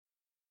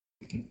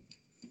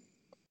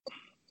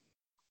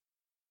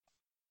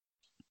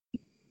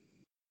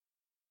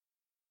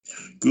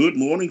Good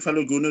morning,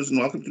 fellow Gooners, and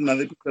welcome to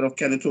another episode of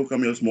Can and Talk. I'm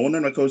your host, Morning,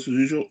 and my co-host as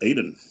usual,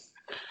 Aiden.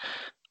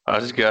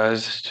 Us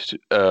guys,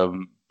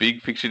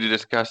 big fixture to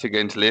discuss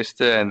against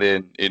Leicester, and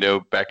then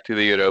back to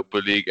the Europa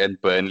League and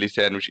Burnley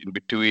sandwich in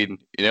between.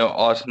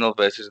 Arsenal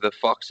versus the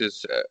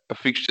Foxes, a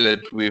fixture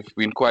that we've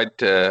been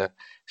quite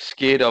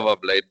scared of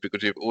late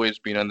because we've always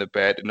been on the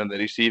bad and on the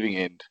receiving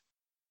end.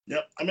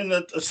 Yeah, I mean,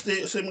 a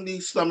seemingly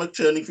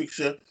stomach-churning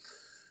fixture.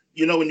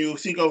 When you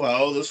think of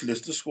how this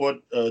Leicester squad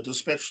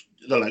dispatched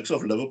the likes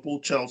of Liverpool,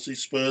 Chelsea,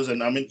 Spurs,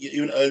 and I mean,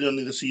 even earlier on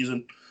in the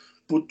season,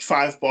 put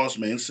five past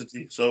Man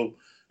City. So,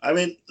 I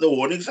mean, the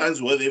warning signs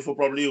were there for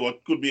probably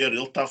what could be a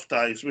real tough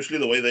tie, especially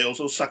the way they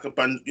also sucker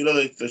punch.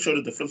 They showed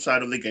a different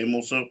side of the game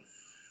also,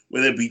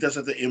 where they beat us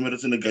at the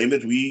Emirates in a game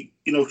that we,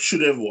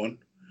 should have won.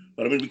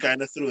 But I mean, we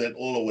kind of threw that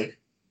all away.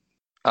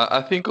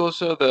 I think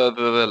also the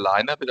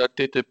lineup that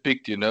Arteta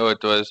picked,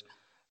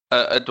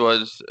 it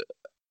was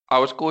I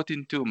was caught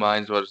in two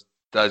minds. Was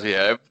does he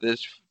have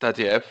this? Does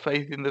he have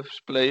faith in the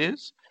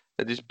players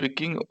that he's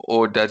picking,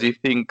 or does he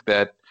think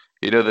that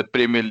the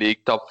Premier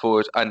League top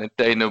four is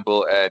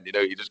unattainable, and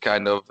he's just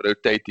kind of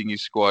rotating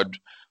his squad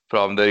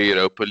from the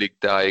Europa League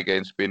tie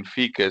against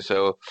Benfica?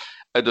 So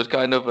it was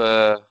kind of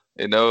I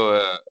didn't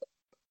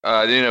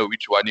know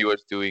which one he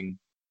was doing.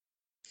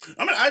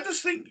 I mean, I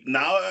just think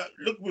now,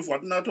 look, we've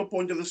gotten now to a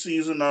point of the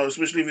season now,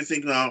 especially if you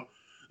think now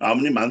how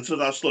many months are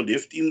now still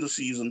left in the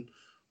season.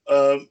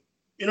 Um,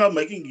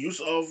 making use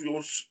of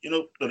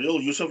the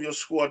real use of your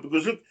squad.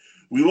 Because look,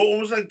 we were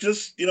almost like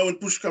just, when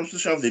push comes to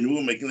shove, then we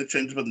were making the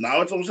changes. But now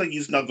it's almost like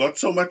he's now got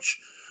so much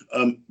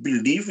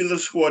belief in the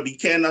squad. He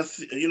cannot,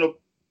 you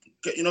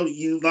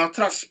now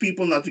trust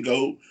people not to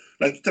go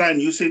like try a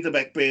new centre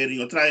back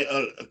pairing or try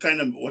a kind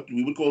of what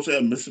we would call say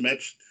a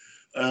mismatched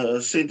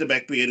centre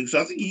back pairing.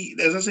 So I think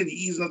as I said,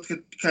 he's not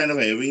kind of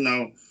having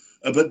now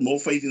a bit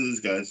more faith in these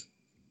guys.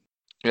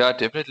 Yeah,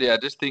 definitely. I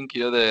just think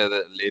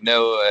the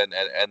Leno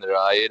and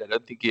Ryan. I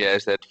don't think he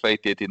has that faith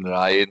yet in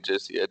Ryan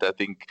just yet. I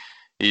think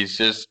he's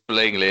just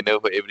playing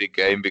Leno for every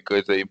game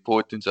because the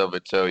importance of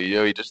it. So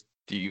he just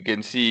you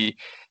can see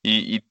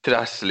he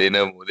trusts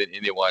Leno more than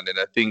anyone. And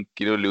I think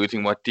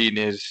losing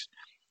Martinez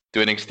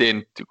to an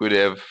extent could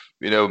have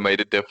made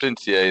a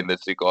difference here in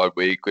this regard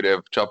where he could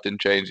have chopped and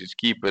changed his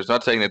keepers.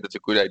 Not saying that it's a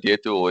good idea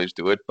to always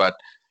do it, but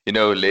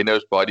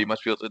Leno's body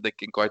must feel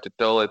taking quite a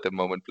toll at the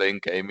moment,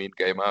 playing game in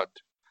game out.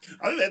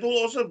 I think that will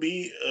also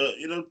be,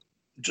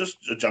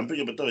 just jumping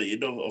a bit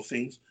ahead of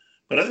things.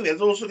 But I think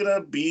that's also going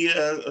to be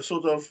a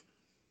sort of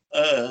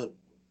uh,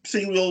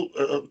 thing,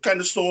 kind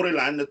of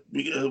storyline that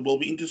will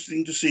be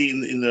interesting to see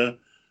in the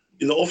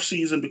off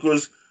season.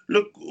 Because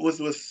look,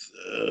 with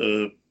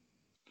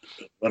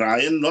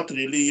Ryan, not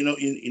really,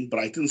 in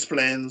Brighton's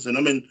plans, and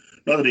I mean,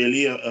 not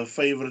really a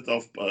favorite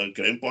of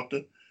Graham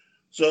Potter.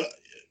 So,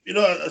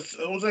 I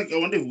was like, I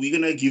wonder if we're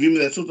gonna give him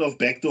that sort of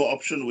backdoor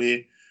option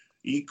where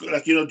he,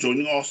 like,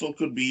 joining Arsenal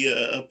could be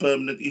a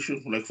permanent issue,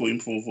 like for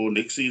him for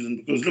next season.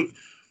 Because look,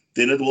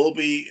 then it will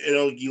be,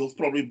 he'll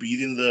probably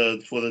be in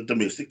the for the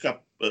domestic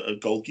cup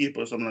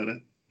goalkeeper or something like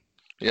that.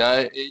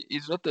 Yeah,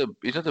 he's not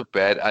a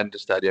bad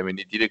understudy. I mean,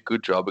 he did a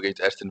good job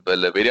against Aston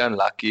Villa. Very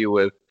unlucky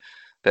with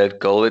that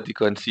goal that he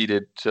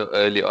conceded so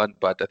early on,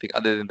 but I think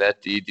other than that,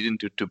 he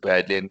didn't do too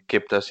badly and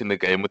kept us in the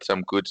game with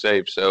some good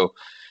saves. So,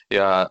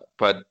 yeah,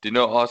 but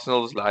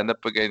Arsenal's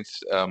lineup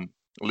against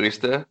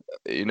Leicester,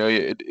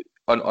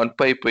 on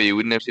paper you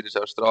wouldn't have said it's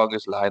our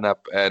strongest lineup,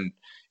 and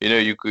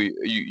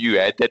you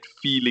had that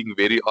feeling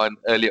very on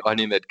early on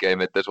in that game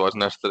that this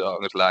wasn't our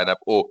strongest lineup,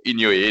 or in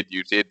your head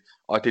you said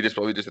Arteta's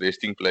probably just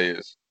resting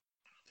players.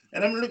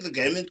 And I mean, look, the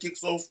game then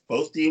kicks off,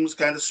 both teams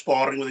kind of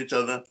sparring with each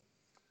other.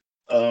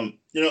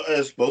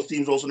 As both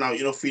teams also now,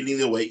 feeling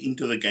their way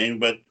into the game.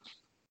 But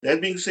that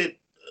being said,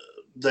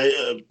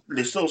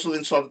 Leicester also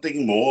then started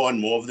taking more and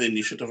more of the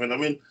initiative. And I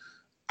mean,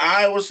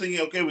 I was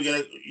thinking, okay, we're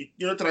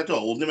gonna, try to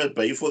hold them at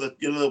bay for that,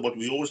 what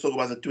we always talk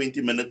about, the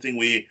 20-minute thing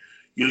where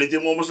you let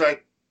them almost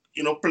like,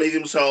 play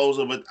themselves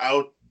a bit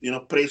out,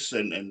 press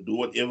and do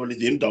whatever,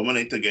 let them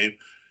dominate the game.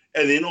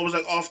 And then almost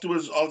like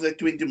afterwards, after that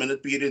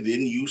 20-minute period,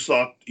 then you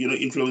start,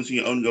 influencing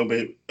your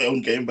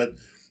own game. But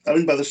I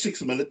mean, by the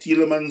 6th minute,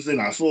 Tielemans then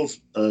hustles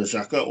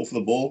Xhaka off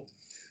the ball.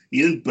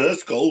 He then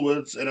burst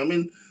goalwards. And I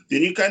mean,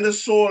 then you kind of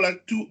saw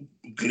like two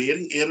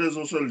glaring errors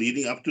also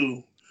leading up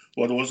to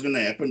what was going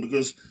to happen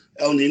because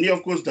El Nino,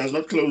 of course, does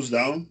not close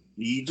down.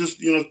 He just,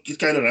 he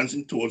kind of runs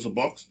in towards the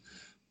box.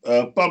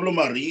 Pablo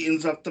Mari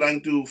ends up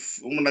trying to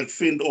like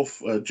fend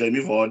off Jamie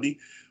Vardy.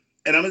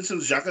 And I mean,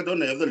 since Xhaka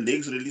don't have the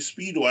legs really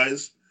speed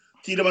wise,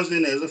 Tielemans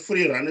then has a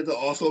free run at the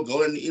Arsenal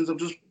goal and he ends up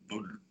just,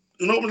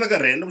 almost like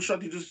a random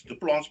shot. He just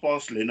plants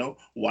past Leno,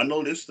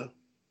 1-0 Leicester.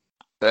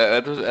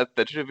 That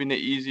should have been an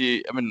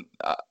easy. I mean,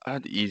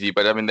 not easy,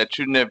 but I mean that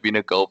shouldn't have been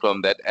a goal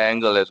from that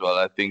angle as well.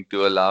 I think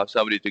to allow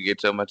somebody to get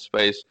so much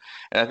space,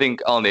 and I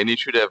think Alneny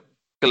should have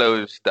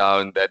closed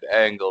down that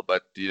angle,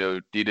 but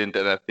didn't.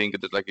 And I think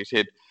it was like you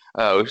said,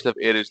 a host of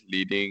errors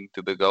leading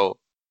to the goal.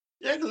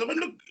 Yeah, because I mean,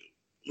 look,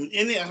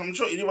 I'm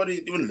sure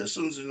anybody even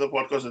listens to the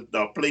podcast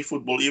that play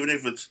football, even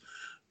if it's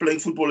playing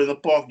football in the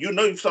park,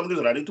 if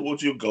somebody's running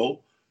towards your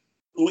goal,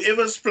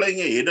 whoever's playing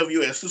ahead of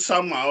you has to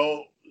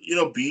somehow,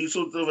 be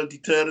sort of a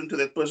deterrent to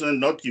that person and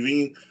not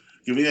giving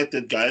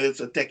that guy that's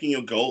attacking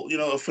your goal,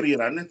 a free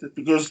run at it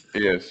because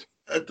Yes.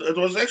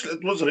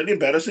 it was really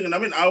embarrassing. And I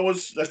mean, I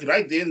was like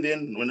right then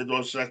when it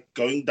was like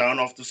going down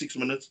after 6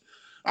 minutes,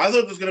 I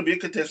thought it was going to be a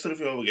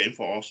catastrophe of a game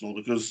for Arsenal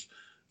because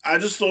I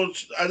just thought,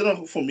 I don't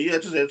know, for me, I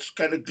just had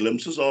kind of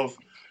glimpses of,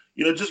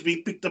 just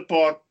being picked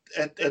apart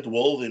at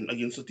will then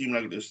against a team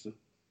like Leicester.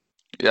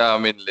 Yeah, I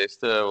mean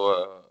Leicester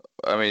were,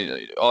 I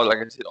mean, oh, like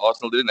I said,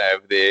 Arsenal didn't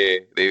have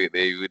they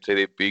would say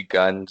their big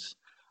guns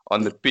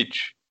on the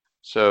pitch.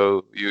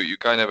 So you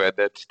kind of had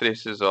that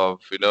stresses of,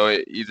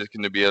 is it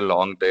going to be a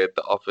long day at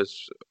the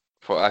office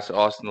for us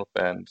Arsenal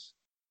fans?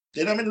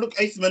 Then I mean, look,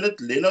 8th minute,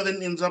 Leno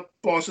then ends up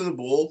passing the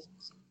ball,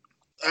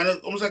 and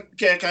it almost like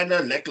kind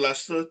of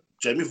lackluster.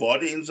 Jamie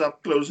Vardy ends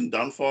up closing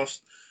down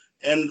fast,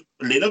 and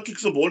Leno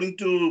kicks the ball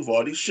into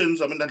Vardy's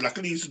shins. I mean, that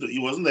luckily he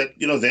wasn't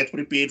that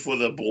prepared for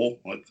the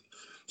ball, like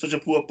such a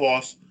poor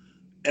pass.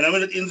 And I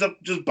mean, it ends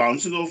up just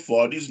bouncing off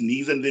Vardy's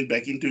knees and then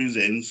back into his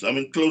hands. I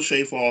mean, close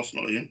shave for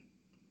Arsenal again.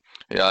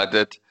 Yeah,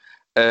 that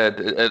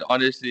and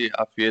honestly,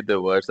 I feared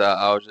the worst.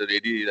 I was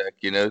already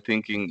like,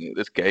 thinking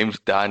this game's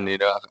done.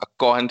 I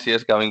can't see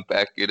us coming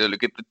back.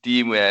 Look at the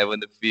team we have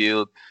on the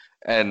field,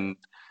 and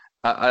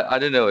I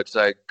don't know. It's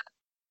like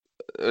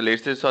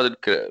Leicester started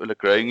like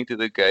growing into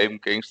the game,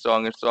 getting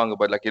stronger and stronger.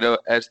 But like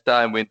as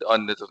time went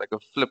on, there was like a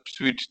flip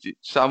switch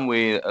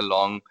somewhere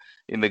along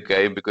in the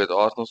game because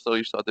Arsenal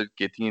slowly started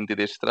getting into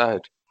their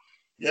stride.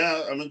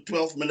 Yeah, I mean,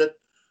 12th minute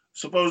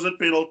supposed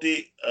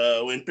penalty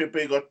when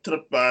Pepe got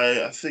tripped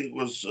by, I think it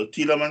was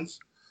Tielemans.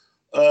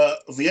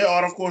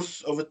 VAR, of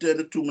course,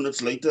 overturned it 2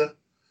 minutes later.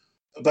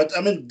 But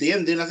I mean,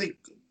 then I think,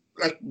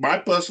 like my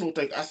personal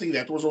take, I think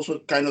that was also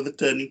kind of the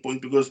turning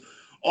point because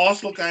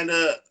Arsenal kind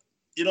of,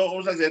 it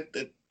was like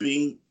that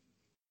being.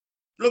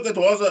 Look, it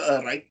was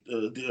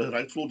a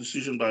rightful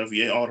decision by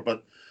VAR,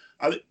 but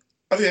I,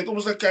 I think that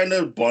almost like kind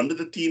of bonded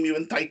the team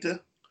even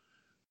tighter.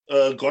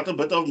 Got a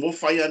bit of more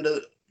fire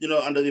under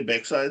the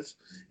backsides,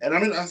 and I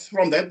mean,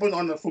 from that point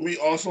on, for me,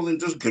 Arsenal then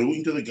just grew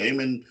into the game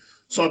and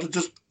started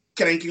just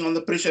cranking on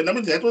the pressure. And I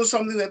mean, that was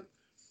something that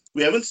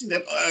we haven't seen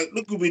that.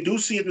 Look, we do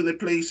see it when they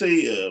play,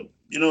 say,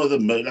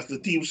 like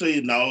the team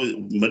say now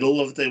middle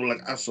of the table,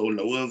 like us or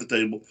lower of the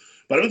table.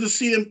 But I mean to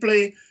see them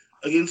play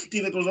against a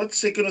team that was not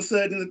second or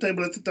third in the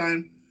table at the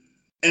time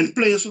and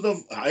play a sort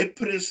of high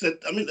press that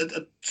I mean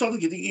it started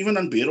getting even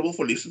unbearable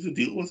for Leicester to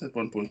deal with at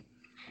one point.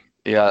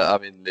 Yeah, I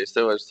mean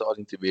Leicester was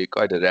starting to be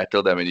quite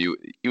rattled. I mean,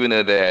 even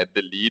though they had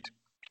the lead,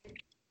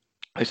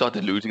 they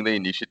started losing the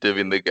initiative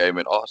in the game,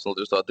 and Arsenal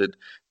just started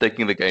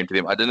taking the game to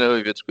them. I don't know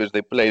if it's because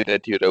they played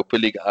that Europa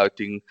League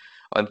outing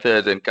on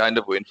Thursday and kind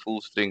of went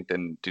full strength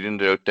and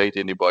didn't rotate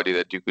anybody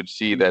that you could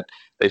see that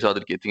they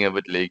started getting a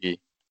bit leggy.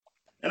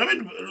 And I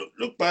mean,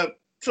 look, but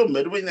so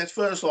midway in that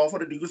first half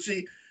of it, you could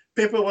see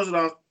Pepper was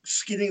now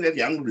skinning that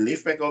young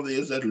left back of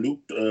theirs, that Luke,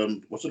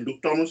 what's it,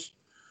 Luke Thomas.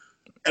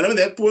 And I mean,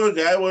 that poor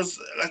guy was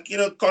like,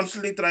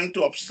 constantly trying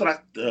to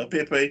obstruct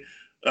Pepe,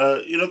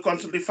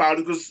 constantly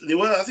fouling because they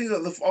were, I think,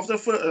 after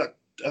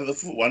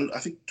one, I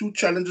think two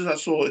challenges I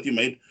saw that he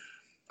made.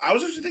 I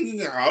was actually thinking,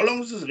 how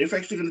long is this ref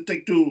actually going to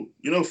take to,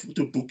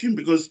 to book him?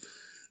 Because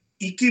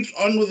he keeps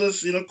on with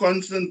this,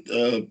 constant,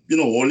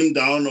 hauling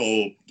down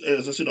or,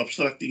 as I said,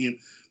 obstructing him.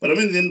 But I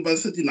mean, then by the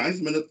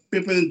 39th minute,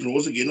 Pepe then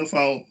draws again a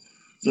foul.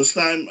 This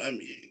time,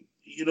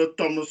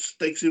 Thomas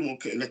takes him,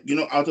 okay, like,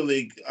 out of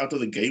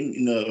the game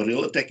in a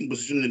real attacking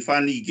position. And then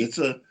finally, he gets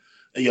a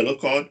yellow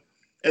card.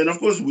 And of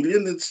course,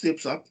 William then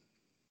steps up.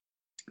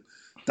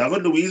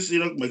 David Luiz,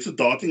 makes a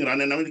darting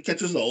run. And I mean, he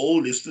catches the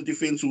whole Leicester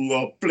defense who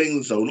are playing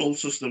the zonal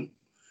system.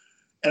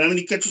 And I mean,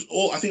 he catches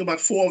I think about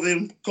four of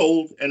them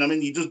cold. And I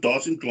mean, he just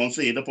darts into one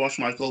header past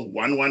Michael.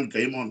 1-1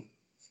 game on.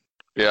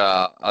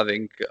 Yeah, I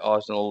think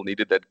Arsenal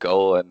needed that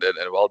goal, and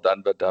well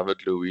done by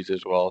David Luiz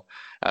as well.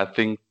 I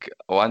think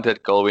once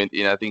that goal went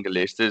in, I think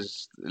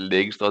Leicester's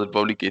legs started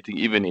probably getting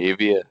even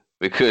heavier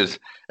because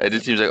it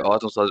just seems like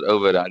Arsenal started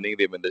overrunning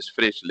them, and there's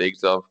fresh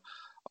legs of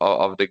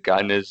the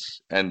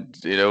Gunners, and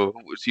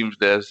it seems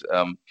there's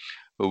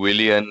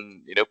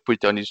Willian,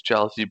 put on his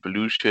Chelsea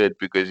blue shirt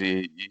because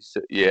he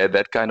had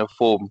that kind of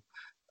form,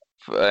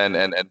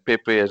 and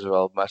Pepe as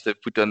well must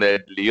have put on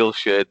that Lille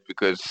shirt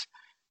because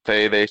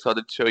they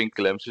started showing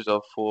glimpses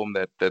of form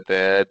that they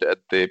had at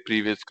their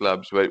previous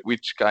clubs,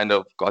 which kind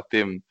of got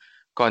them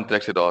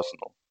contracts at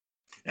Arsenal.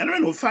 And I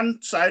mean, a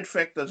fun side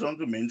fact I just want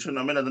to mention.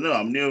 I mean, I don't know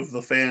how many of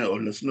the fan or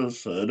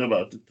listeners heard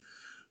about it,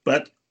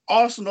 but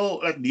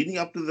Arsenal, like leading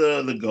up to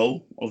the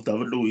goal of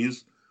David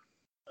Luiz,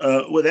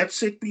 with that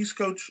set piece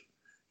coach,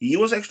 he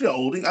was actually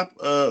holding up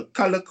a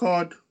color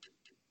card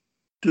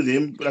to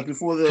them like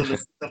before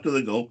the after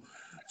the goal.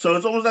 So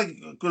it's almost like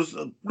because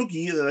look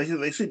here,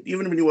 they said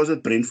even when he was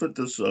at Brentford,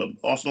 this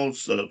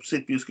Arsenal's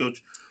set piece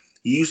coach,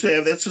 he used to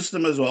have that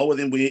system as well with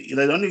him where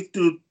they don't need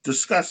to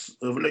discuss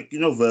like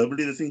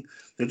verbally the thing.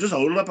 They just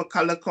hold up a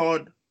color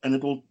card and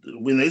it will,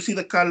 when they see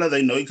the color,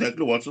 they know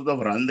exactly what sort of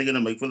run they're going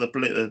to make for the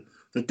play,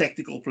 the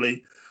tactical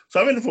play.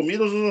 So I mean, for me,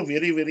 this was a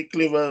very, very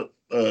clever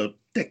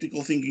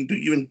tactical thinking to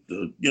even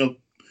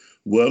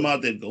worm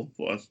out that goal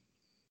for us.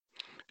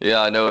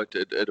 Yeah, I know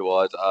it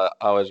was.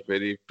 I was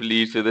very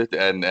pleased with it,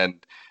 and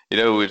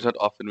it's not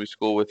often we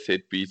score with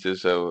set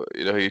pieces, so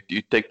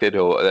you take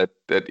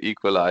that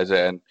equalizer,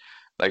 and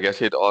like I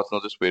said,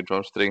 Arsenal just went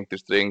from strength to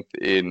strength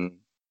in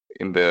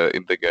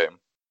the game.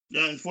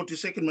 Yeah, in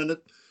 42nd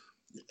minute,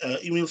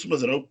 Emil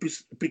Smith Rowe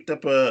picked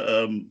up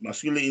a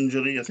muscular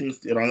injury. I think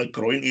it's around the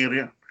groin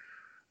area.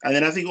 And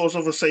then I think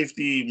also for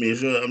safety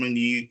measure, I mean,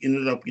 he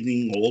ended up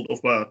getting hold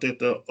of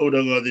Arteta.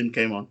 Odegaard then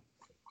came on.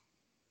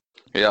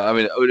 Yeah, I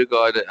mean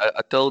Odegaard,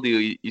 I told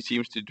you he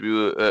seems to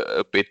do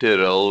a better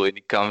role when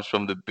he comes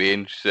from the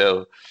bench.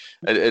 So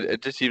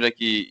it just seemed like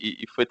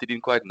he fitted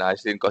in quite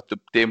nicely and got the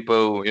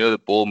tempo, the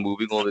ball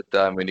moving all the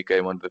time when he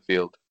came onto the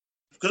field.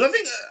 Because I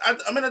think,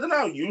 I mean, I don't know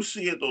how you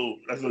see it or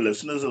like the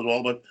listeners as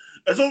well, but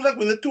it's almost like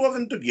when the two of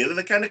them together,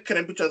 they kind of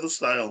cramp each other's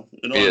style,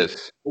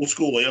 Yes. old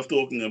school way of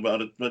talking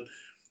about it. But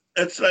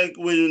it's like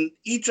when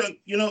each,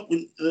 when,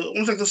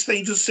 almost like the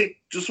stage is set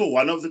just for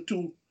one of the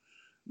two,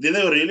 then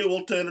they really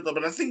will turn it up.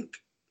 But I think,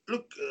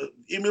 look,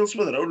 Emil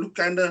Smith Rowe looked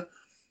kind of,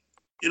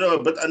 a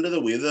bit under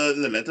the weather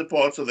in the latter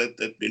parts of that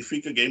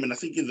Benfica game. And I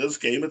think in this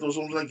game, it was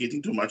almost like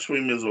getting too much for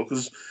him as well.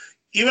 Because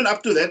even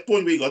up to that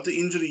point where he got the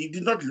injury, he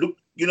did not look,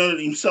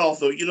 himself,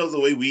 though, the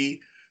way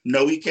we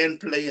know he can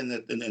play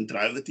and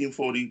drive the team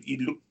forward. He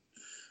looked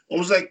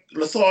almost like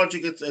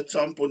lethargic at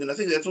some point. And I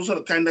think that's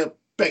also kind of,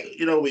 where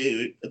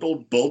it all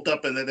built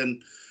up and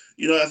then,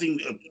 I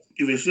think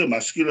eventually a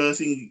muscular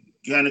thing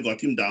kind of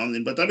got him down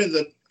then. But I mean,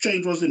 the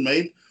change wasn't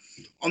made.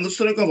 On the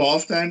stroke of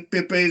halftime,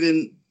 Pepe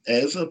then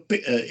has a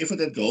effort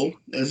at goal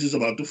as he's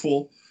about to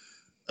fall.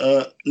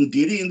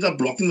 Indeed, he ends up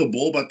blocking the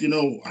ball, but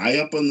high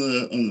up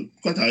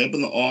quite high up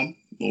on the arm,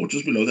 or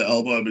just below the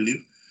elbow, I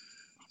believe.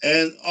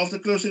 And after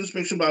close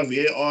inspection by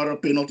VAR, a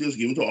penalty is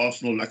given to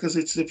Arsenal. Like I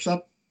said, steps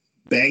up,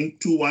 bang,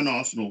 2-1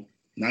 Arsenal.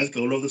 Nice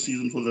goal of the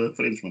season for the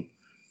Frenchman.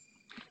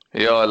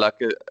 Yeah, like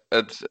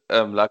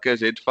I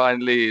said,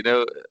 finally,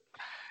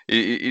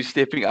 he's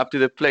stepping up to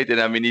the plate,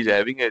 and I mean, he's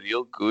having a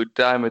real good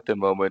time at the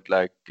moment.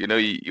 Like,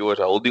 he was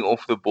holding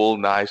off the ball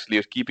nicely, he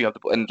was keeping up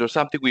the ball, and it was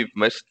something we've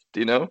missed.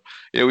 We've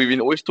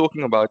been always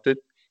talking about it,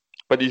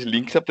 but he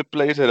links up the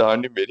players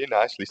around him very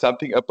nicely.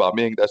 Something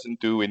Aubameyang doesn't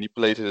do when he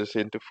plays as a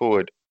centre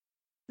forward.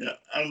 Yeah,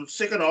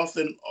 second half,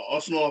 then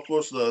Arsenal, of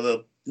course,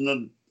 I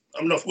mean,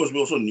 of course, we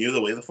also knew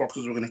the way the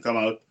Foxes were going to come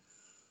out.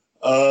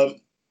 Um,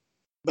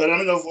 but I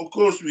mean, of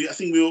course, I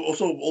think we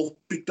also all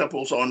picked up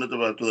also on it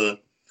about the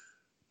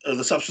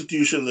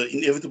substitution, the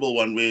inevitable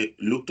one where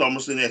Luke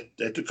Thomas had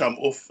to come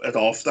off at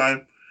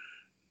halftime,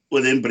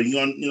 with then bring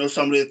on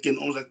somebody that can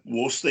almost like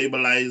more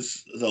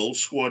stabilize the whole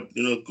squad,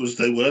 because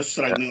they were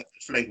struggling on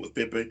the flank with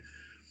Pepe.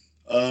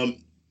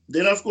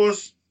 Then of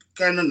course,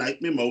 kind of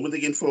nightmare moment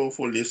again for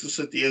Leicester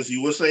City, as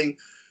you were saying,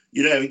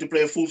 having to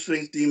play a full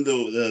strength team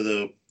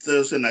the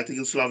Thursday night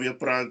against Slavia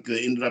Prague.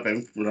 They ended up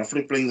having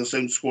roughly playing the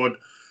same squad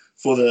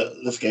for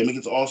this game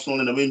against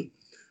Arsenal, and I mean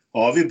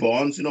Harvey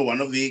Barnes,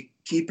 one of the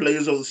key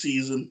players of the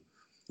season,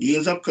 he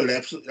ends up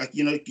collapsing, like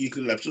he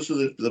collapses to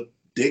the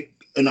deck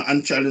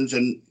unchallenged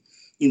and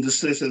in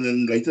distress, and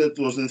then later it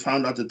was then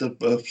found out that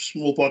a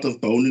small part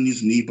of bone in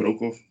his knee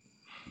broke off.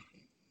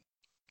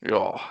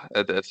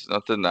 Yeah, that's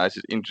not the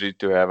nicest injury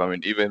to have. I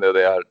mean, even though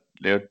they are,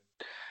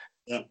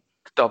 Yeah,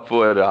 top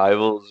four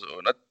rivals,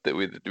 or not that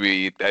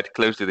we that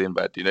close to them,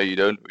 but you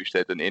don't wish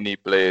that on any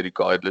player,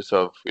 regardless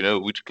of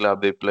which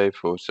club they play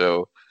for.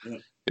 So yeah.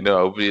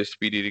 hopefully a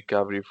speedy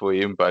recovery for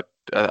him. But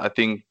I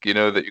think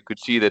that you could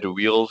see that the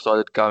wheels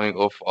started coming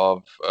off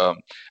of, and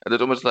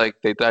it's almost like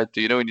they tried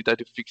to, when you try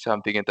to fix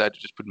something and try to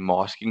just put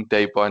masking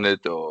tape on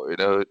it,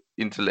 or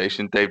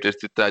insulation tape, just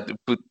to try to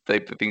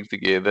tape the things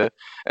together.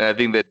 And I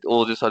think that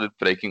all just started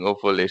breaking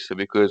off for Leicester,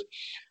 because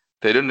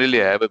they don't really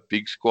have a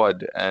big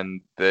squad,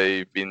 and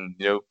they've been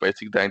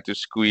basically trying to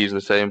squeeze the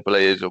same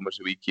players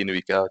almost week in,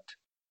 week out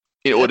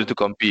in Yeah. order to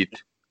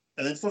compete.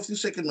 And then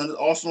 52nd minute,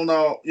 Arsenal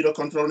now,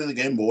 controlling the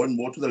game more and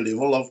more to the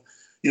level of,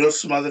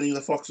 smothering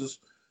the Foxes.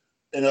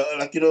 Then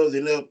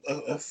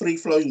a free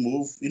flowing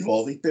move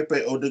involving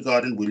Pepe,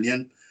 Odegaard, and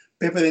Willian.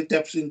 Pepe then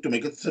taps in to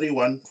make it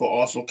 3-1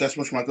 for Arsenal.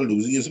 Kasper Schmeichel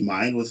losing his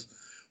mind with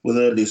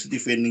a Leicester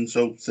defending.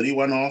 So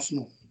 3-1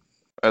 Arsenal.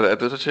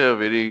 It was such a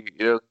very,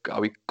 how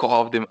we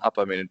carved them up.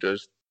 I mean, it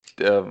was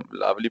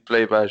lovely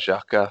play by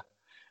Xhaka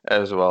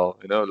as well.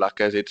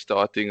 Lacazette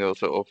starting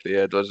also off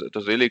there. It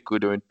was really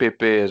good. I mean,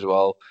 Pepe as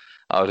well.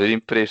 I was really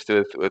impressed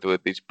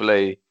with his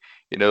play.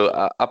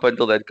 Up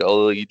until that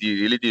goal, he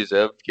really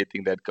deserved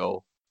getting that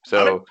goal. I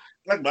mean, So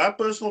like my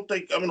personal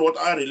take, I mean, what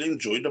I really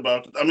enjoyed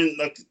about it, I mean,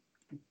 like,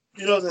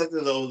 even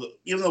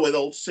the way the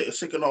whole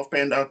second half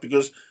panned out,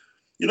 because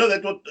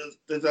that what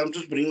that I'm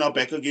just bringing now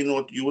back again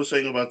what you were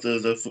saying about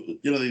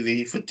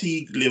the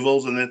fatigue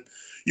levels, and that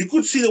you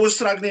could see they were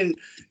struggling,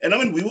 and I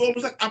mean we were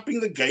almost like upping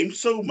the game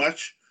so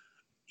much.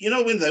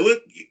 When they were,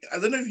 I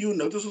don't know if you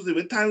noticed, there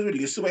were times when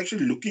Leicester were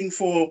actually looking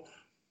for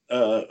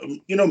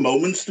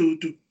moments to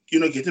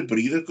get a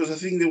breather. Because I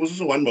think there was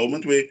also one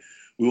moment where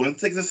we wanted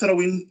to take the throw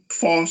in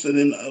fast, and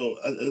then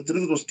I think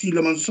it was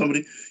Tielemans or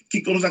somebody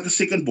kicked almost like a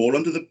second ball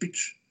onto the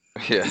pitch.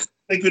 Yeah.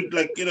 They could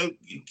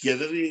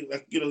gather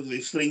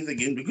their strength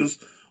again, because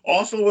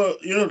also were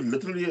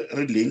literally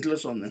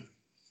relentless on them.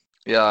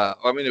 Yeah,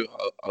 I mean,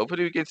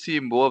 hopefully we can see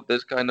more of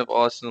this kind of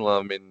Arsenal.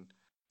 I mean,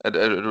 it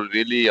will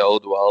really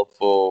hold well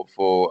for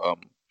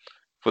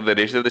the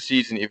rest of the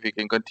season if we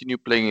can continue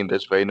playing in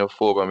this vein of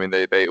form. I mean,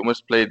 they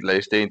almost played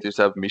Leicester into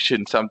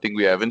submission, something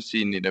we haven't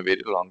seen in a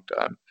very long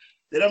time.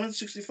 Then I'm in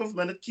 65th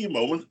minute key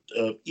moment.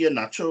 Ian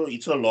Nacho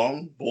hits a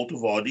long ball to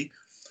Vardy.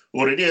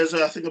 Already has,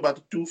 I think, about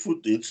a 2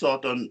 foot head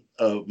start on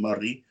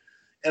Marie.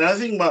 And I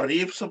think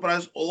Marie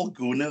surprised all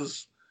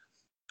gooners,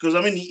 because,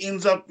 I mean, he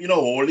ends up,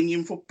 holding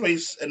him for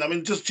pace, and, I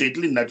mean, just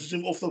gently nudges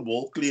him off the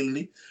ball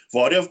cleanly.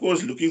 Vardy, of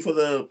course, looking for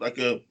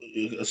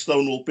a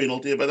stonewall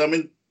penalty, but, I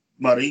mean,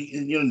 Marie,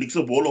 nicks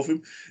the ball off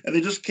him, and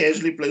then just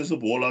casually plays the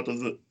ball out of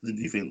the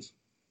defense.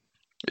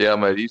 Yeah,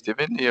 man, he's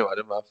definitely one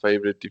of my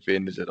favorite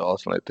defenders at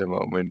Arsenal at the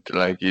moment.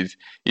 Like his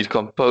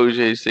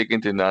composure is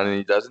second to none, and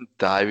he doesn't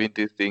dive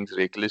into things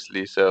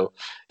recklessly. So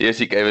yes,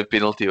 he gave a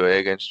penalty away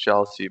against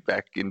Chelsea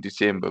back in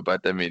December,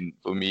 but I mean,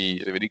 for me,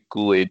 he's a very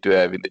cool head to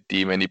have in the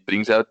team, and he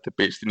brings out the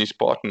best in his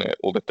partner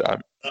all the time.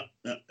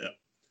 Yeah.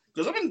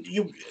 Because, I mean,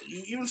 you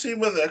even see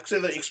him with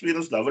actually the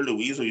experienced David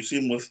Luiz, or you see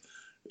him with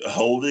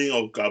Holding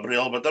or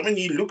Gabriel, but, I mean,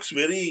 he looks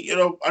very,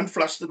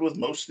 unflustered with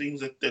most things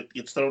that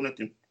gets thrown at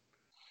him.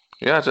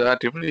 Yeah, so I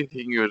definitely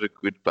think he was a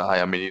good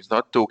buy. I mean, he's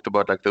not talked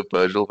about like the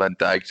Virgil van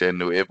Dijks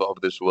and whoever of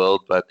this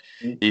world, but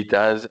Mm. he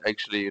does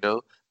actually,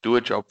 do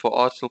a job for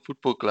Arsenal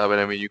Football Club.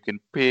 And I mean, you can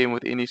pair him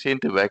with any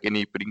centre back, and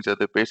he brings out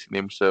the best in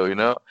him. So,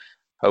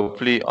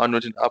 hopefully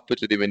onwards and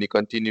upwards with him when he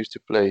continues to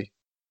play.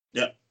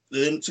 Yeah.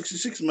 Then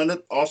 66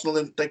 minute, Arsenal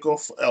then take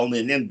off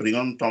Elneny and bring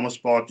on Thomas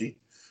Partey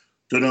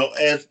to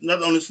add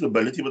not only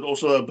stability but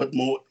also a bit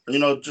more,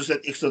 just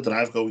that extra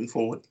drive going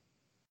forward.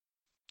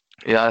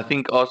 Yeah, I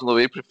think Arsenal are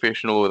very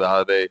professional with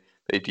how they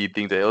did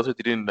things. They also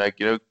didn't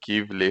like,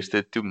 give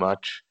Leicester too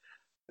much.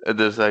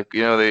 There's like,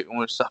 they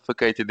almost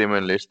suffocated them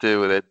and Leicester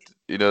with that,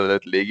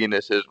 that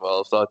legginess as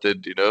well.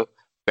 Started,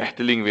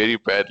 battling very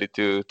badly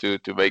to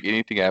make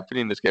anything happen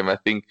in this game. I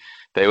think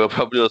they were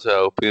probably also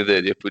hoping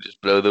that they would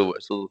just blow the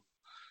whistle.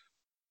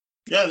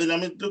 Yeah, then, I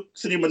mean, look,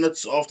 3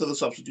 minutes after the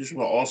substitution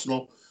for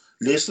Arsenal,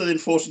 Leicester then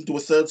forced into a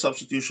third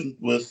substitution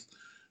with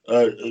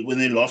when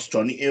they lost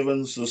Johnny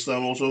Evans this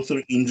time also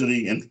through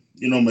injury, and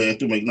they had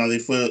to make now their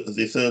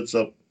third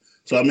sub.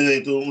 So, I mean, they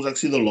had to almost like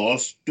see the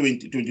last 20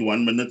 to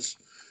 21 minutes,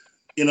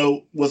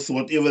 with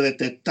whatever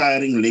that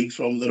tiring legs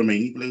from the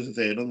remaining players that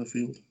they had on the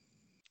field.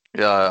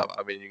 Yeah,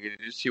 I mean, you can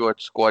just see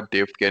what squad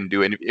depth can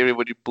do. And if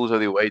everybody pulls out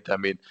their weight, I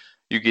mean,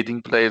 you're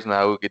getting players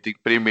now who are getting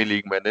Premier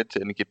League minutes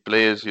and you get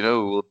players, who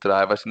will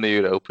drive us in the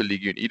Europa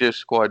League. You need a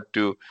squad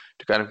to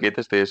kind of get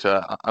us there.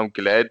 So I'm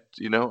glad,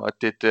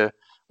 Arteta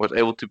was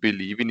able to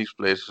believe in his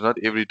players. It's not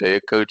every day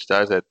a coach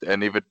does that.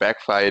 And if it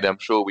backfired, I'm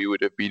sure we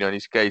would have been on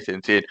his case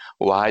and said,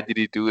 why did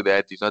he do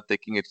that? He's not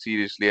taking it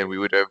seriously. And we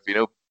would have,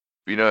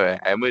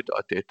 hammered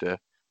Arteta.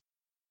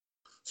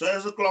 So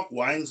as the clock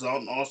winds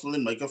down, Arsenal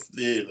then make up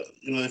the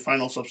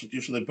final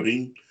substitution. They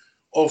bring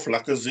off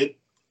Lacazette.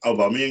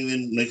 Aubameyang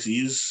then makes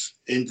his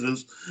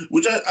entrance,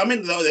 which I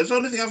mean, that's the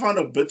only thing I found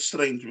a bit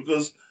strange,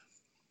 because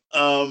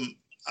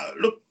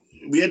look,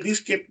 we at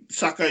least kept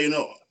Saka,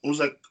 was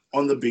like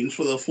on the bench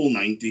for the full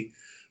 90,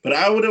 but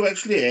I would have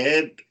actually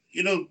had,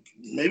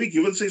 maybe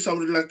given say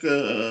somebody like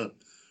a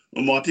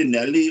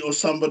Martinelli or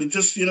somebody,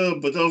 just a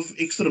bit of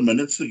extra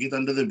minutes to get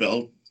under the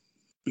belt,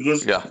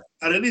 because Yeah.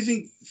 I really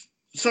think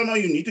somehow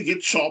you need to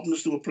get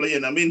sharpness to a player.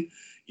 And, I mean,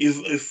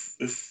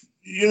 if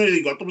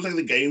you got almost like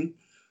the game,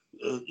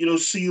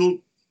 sealed,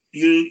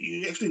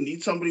 you actually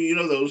need somebody,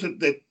 those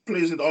that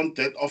plays it on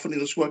that often in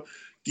the squad.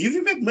 Give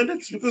him back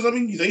minutes, because, I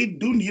mean, they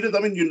do need it. I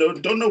mean,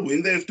 don't know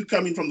when they have to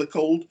come in from the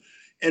cold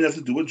and have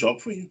to do a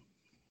job for you.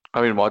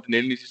 I mean,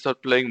 Martinelli needs to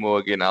start playing more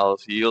again,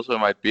 else he also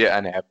might be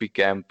an unhappy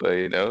camper.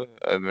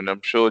 I mean,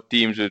 I'm sure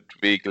teams would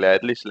be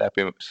gladly snap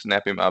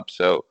him up.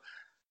 So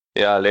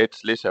yeah,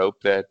 let's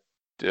hope that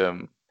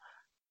um,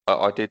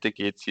 Arteta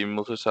gets him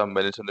also some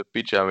minutes on the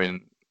pitch. I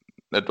mean,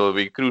 that will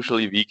be crucial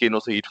if he can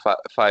also hit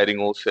firing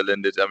all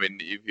cylinders. I mean,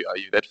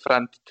 if that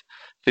front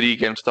three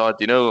can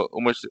start,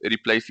 almost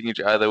replacing each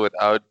other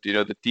without,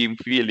 the team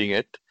feeling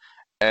it,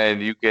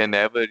 and you can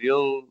have a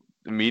real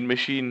mean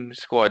machine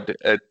squad.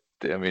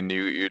 I mean,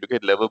 you look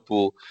at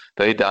Liverpool;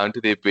 they're down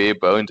to their bare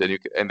bones,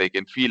 and they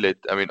can feel it.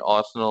 I mean,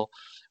 Arsenal,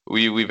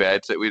 we've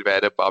had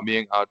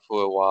Aubameyang out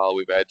for a while.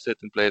 We've had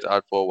certain players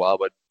out for a while,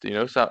 but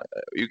some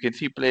you can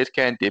see players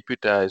can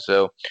deputize.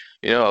 So,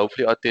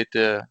 hopefully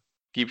Arteta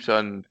keeps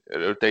on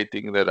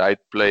rotating the right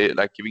play,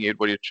 like giving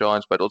everybody a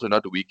chance, but also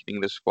not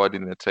weakening the squad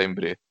in that same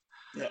breath.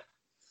 Yeah.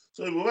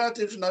 So we move our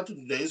attention now to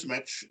today's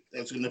match.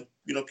 That's going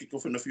to, kick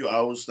off in a few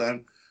hours'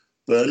 time.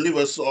 Burnley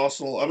versus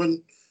Arsenal. I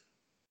mean,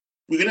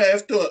 we're going to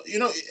have to,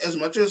 as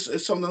much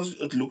as sometimes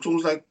it looks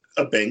almost like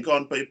a bank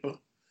on paper,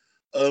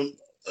 um,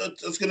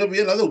 it's going to be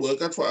another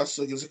workout for us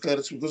against the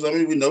Clarets because, I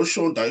mean, we know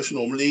Sean Dyche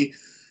normally,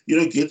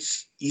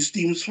 gets his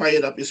teams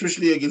fired up,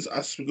 especially against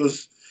us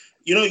because,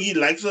 he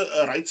likes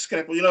a right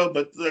scrap,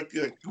 but like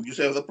we used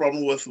to have the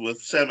problem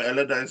with Sam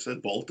Allardyce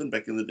at Bolton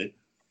back in the day.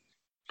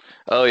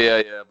 Oh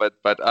yeah. But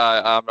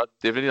I'm not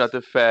definitely not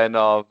a fan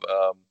of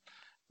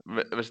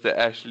Mr.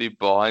 Ashley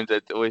Barnes.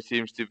 That always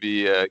seems to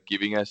be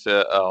giving us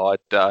a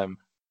hard time.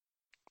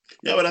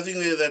 Yeah, but I think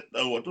that,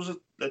 what was it?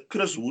 That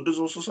Chris Wood is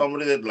also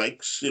somebody that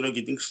likes,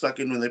 getting stuck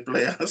in when they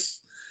play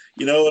us.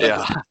 Like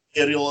Yeah.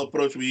 the aerial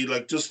approach where he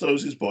like just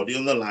throws his body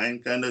on the line,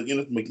 kind of,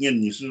 making a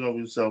nuisance of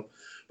himself.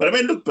 But I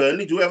mean, look,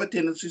 Burnley do have a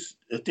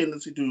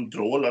tendency to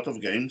draw a lot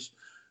of games,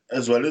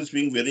 as well as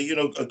being very,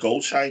 a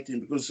goal shy team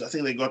because I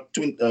think they got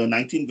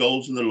 19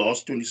 goals in the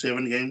last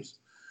 27 games.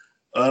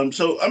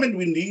 So I mean,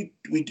 we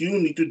do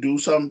need to do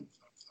some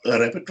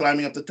rapid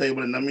climbing up the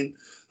table, and I mean,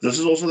 this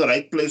is also the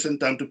right place and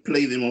time to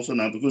play them also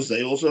now because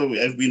they also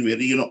have been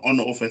very on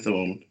off at the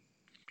moment.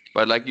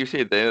 But like you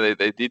said,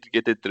 they did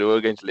get a draw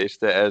against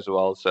Leicester as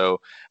well.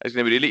 So it's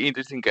going to be a really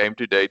interesting game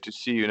today to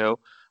see,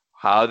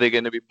 how they're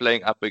going to be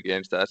playing up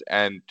against us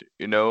and,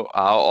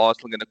 how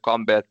Arsenal going to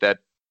combat that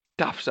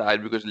tough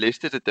side because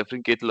Leicester's a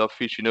different kettle of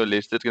fish.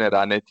 Leicester's going to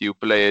run at you,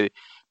 play,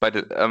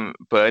 but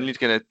Burnley's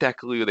going to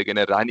tackle you. They're going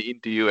to run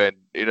into you and,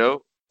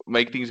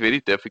 make things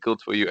very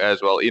difficult for you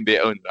as well in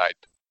their own right.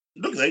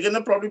 Look, they're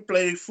gonna probably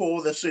play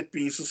for the set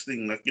pieces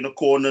thing, like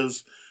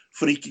corners,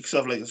 free kick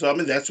stuff like that. So I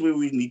mean, that's where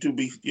we need to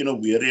be,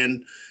 wary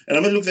and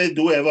I mean, look, they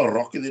do have a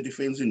rock in the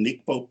defense in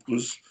Nick Pope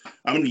because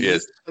I mean,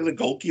 Yes. he's the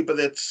goalkeeper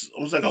that's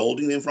almost like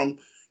holding them from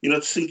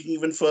sinking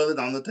even further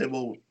down the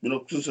table.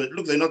 So,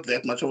 look, they're not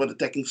that much of an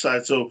attacking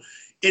side, so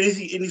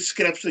any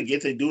scraps they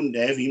get, they do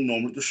have him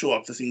normally to show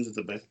up the things at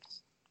the back.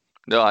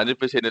 No,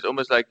 100%. It's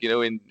almost like,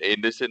 when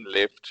Henderson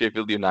left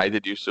Sheffield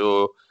United, you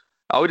saw,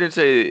 I wouldn't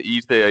say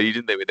he's the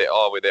reason where they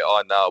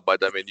are now,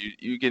 but I mean,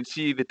 you can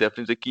see the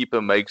difference a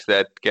keeper makes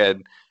that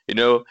can,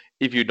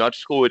 if you're not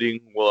scoring,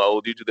 will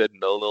hold you to that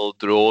 0-0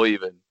 draw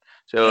even.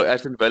 So Yeah.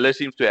 Aston Villa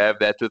seems to have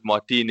that with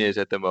Martinez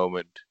at the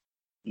moment.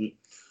 Mm.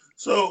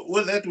 So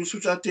with that, we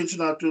switch our attention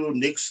now to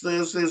next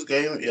Thursday's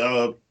game.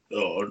 On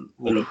Oof.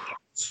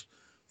 Olympics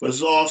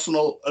versus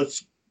Arsenal.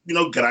 It's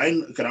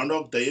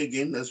Groundhog Day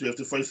again as we have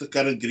to face the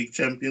current Greek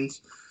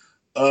champions.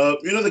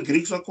 The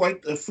Greeks are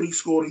quite a free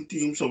scoring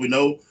team, so we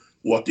know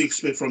what to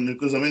expect from them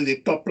because I mean their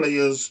top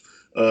players.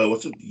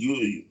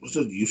 Usually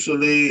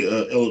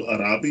El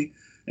Arabi,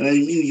 and I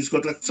mean he's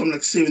got like something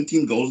like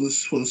 17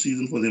 goals for the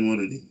season for them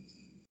already.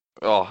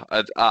 Oh,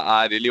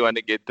 I really want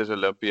to get this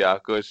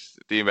Olympiacos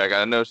team back. I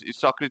don't know,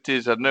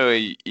 Socrates, I don't know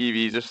if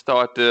he's a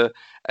starter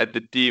at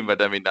the team,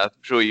 but I mean, I'm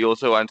sure he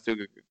also wants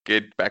to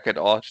get back at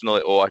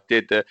Arsenal or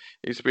Arteta,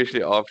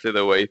 especially after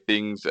the way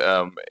things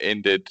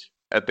ended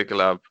at the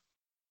club.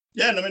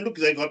 Yeah, and I mean, look,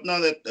 they got now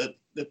that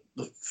the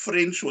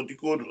French, what you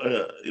call,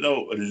 a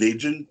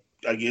legend,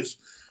 I guess,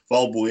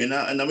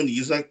 Valbuena, and I mean,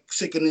 he's like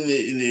second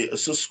in the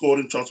assist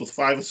scoring charts with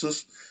 5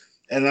 assists.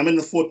 And I mean,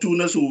 the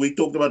Fortunas, who we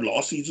talked about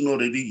last season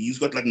already, he's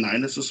got like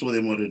 9 assists for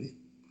them already.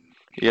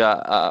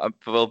 Yeah,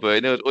 well,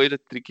 Bruno is always a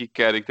tricky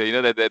character. You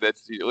know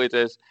that's he's always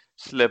as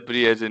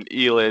slippery as an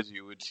eel, as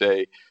you would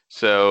say.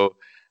 So,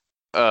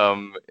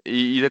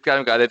 he's the kind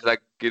of guy that's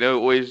like,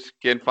 always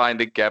can find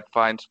the gap,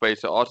 find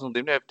space. So Arsenal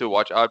didn't have to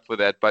watch out for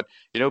that. But,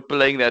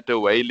 playing that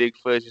away leg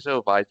first is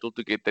so vital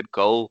to get that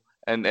goal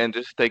and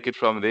just take it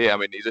from there. I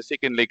mean, is the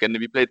second leg going to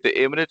be played at the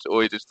Emirates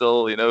or is it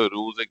still,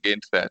 rules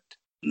against that?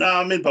 No,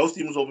 I mean, both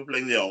teams will be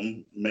playing their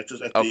own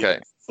matches at the Okay.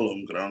 full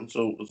home ground.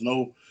 So there's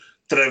no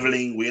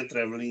traveling, weird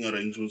traveling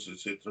arrangements,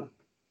 etc.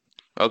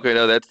 Okay,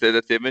 no, that's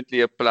definitely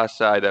a plus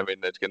side. I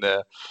mean, that's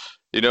gonna,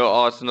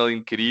 Arsenal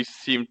in Greece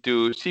seem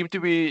to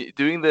be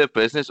doing their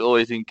business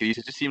always in Greece.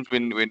 It just seems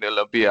when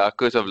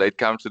Olympiacos of late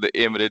comes to the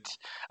Emirates,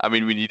 I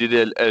mean, we needed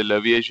a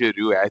Olivier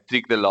Giroud hat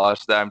trick the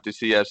last time to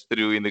see us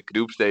through in the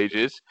group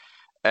stages,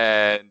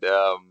 and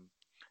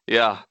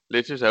yeah,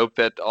 let's just hope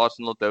that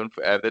Arsenal don't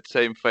have that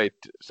same fate.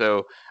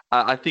 So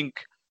I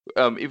think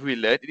if we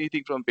learn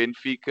anything from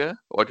Benfica,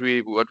 what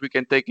we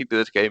can take into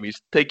this game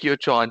is take your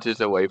chances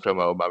away from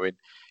home. I mean,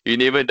 you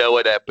never know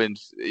what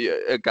happens.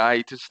 A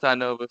guy to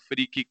stand over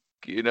free kick,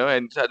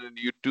 and suddenly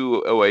you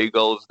two away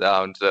goals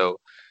down. So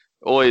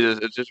always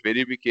it's just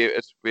very big.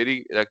 It's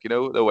very like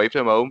away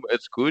from home.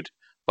 It's good,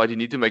 but you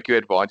need to make your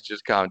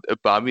advantages count.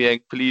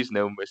 Aubameyang, please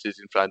no misses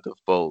in front of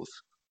goals.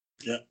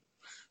 Yeah.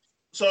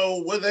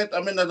 So with that, I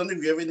mean, I don't know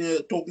if you have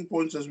any talking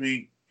points as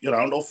we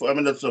round off. I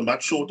mean, it's a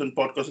much shortened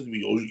podcast as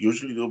we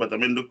usually do, but I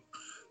mean, look,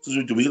 since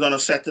we're doing it on a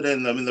Saturday,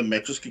 and I mean, the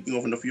match is kicking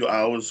off in a few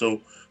hours,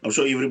 so I'm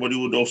sure everybody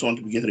would also want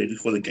to get ready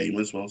for the game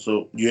as well.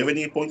 So, do you have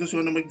any pointers you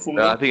want to make before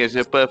we I go? think it's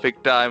a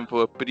perfect time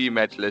for a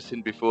pre-match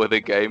listen before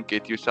the game.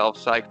 Get yourself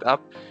psyched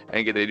up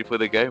and get ready for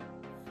the game.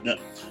 Yeah.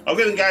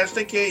 Okay, then, guys,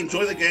 take care.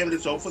 Enjoy the game.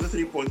 Let's hope for the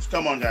 3 points.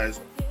 Come on, guys.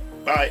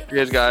 Bye.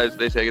 Cheers, guys.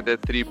 Let's get the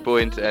 3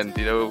 points and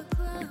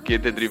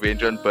get that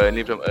revenge on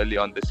Burnley from early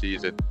on the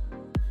season.